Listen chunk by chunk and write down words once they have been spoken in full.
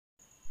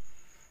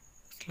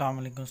अस्सलाम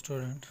वालेकुम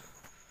स्टूडेंट।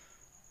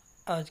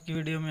 आज की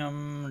वीडियो में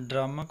हम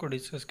ड्रामा को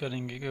डिस्कस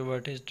करेंगे कि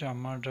व्हाट इज़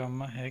ड्रामा,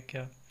 ड्रामा है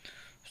क्या,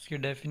 उसकी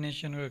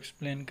डेफिनेशन को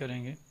एक्सप्लेन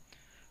करेंगे।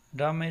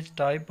 Drama is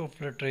type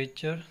of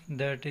literature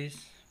that is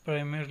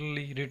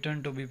primarily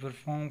written to be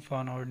performed for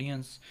an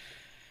audience.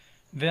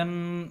 When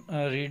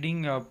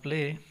reading a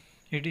play,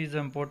 it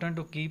is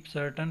important to keep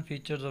certain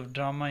features of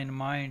drama in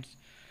mind.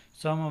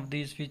 Some of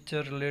these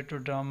features relate to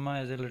drama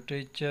as a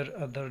literature,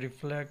 others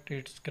reflect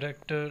its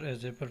character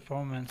as a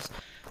performance.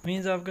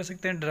 Means आप कह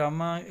सकते हैं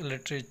drama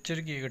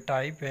literature की एक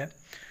type है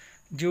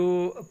जो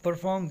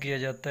perform किया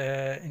जाता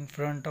है in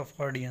front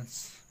of audience.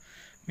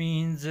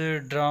 Means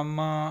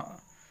drama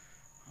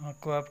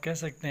को आप कह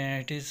सकते हैं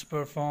it is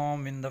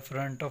perform in the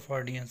front of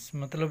audience,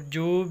 मतलब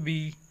जो भी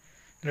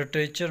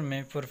लिटरेचर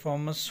में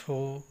परफॉर्मेंस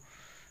हो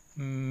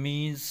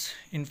means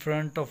in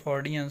front of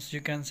audience,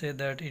 you can say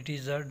that it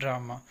is a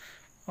drama.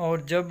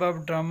 और जब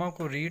आप ड्रामा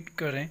को रीड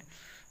करें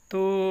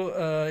तो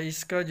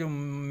इसका जो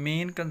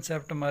मेन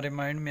कंसेप्ट हमारे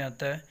माइंड में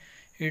आता है,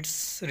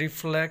 इट्स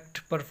रिफ्लेक्ट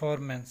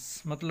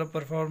परफॉर्मेंस, मतलब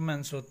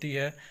परफॉर्मेंस होती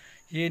है।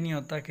 ये नहीं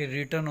होता कि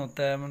रिटर्न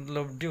होता है,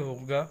 मतलब जो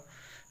होगा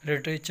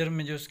लिटरेचर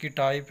में जो उसकी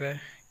टाइप है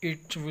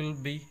it will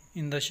be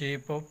in the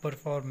shape of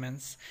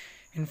performance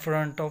in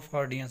front of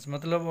audience,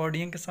 मतलब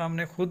ऑडियंस के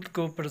सामने खुद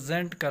को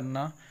प्रेजेंट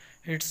करना।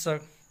 It's a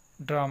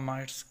drama,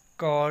 it's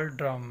called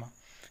drama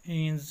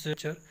in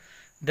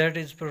that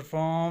is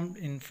performed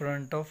in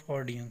front of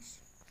audience.